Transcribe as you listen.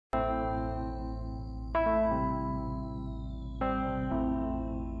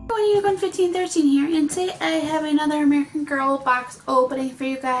everyone, Unicorn 1513 here, and today I have another American Girl box opening for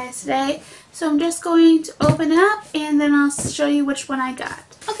you guys today. So I'm just going to open it up and then I'll show you which one I got.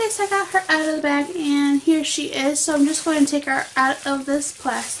 Okay, so I got her out of the bag and here she is. So I'm just going to take her out of this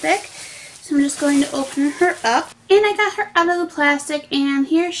plastic. So I'm just going to open her up. And I got her out of the plastic and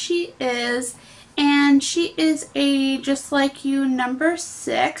here she is. And she is a Just Like You number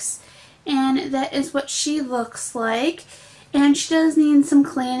 6. And that is what she looks like. And she does need some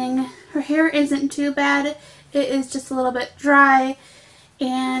cleaning. Her hair isn't too bad. It is just a little bit dry.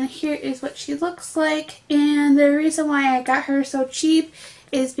 And here is what she looks like. And the reason why I got her so cheap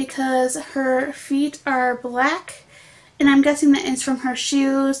is because her feet are black. And I'm guessing that is from her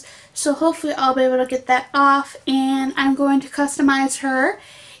shoes. So hopefully I'll be able to get that off. And I'm going to customize her.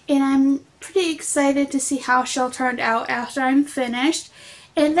 And I'm pretty excited to see how she'll turn out after I'm finished.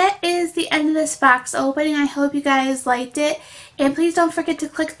 And that is the end of this box opening. I hope you guys liked it. And please don't forget to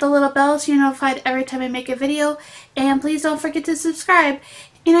click the little bell so you're notified every time I make a video. And please don't forget to subscribe.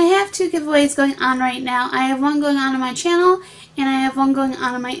 And I have 2 giveaways going on right now. I have one going on my channel and I have one going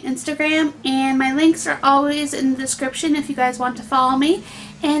on my Instagram. And my links are always in the description if you guys want to follow me.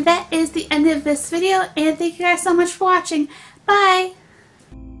 And that is the end of this video. And thank you guys so much for watching. Bye!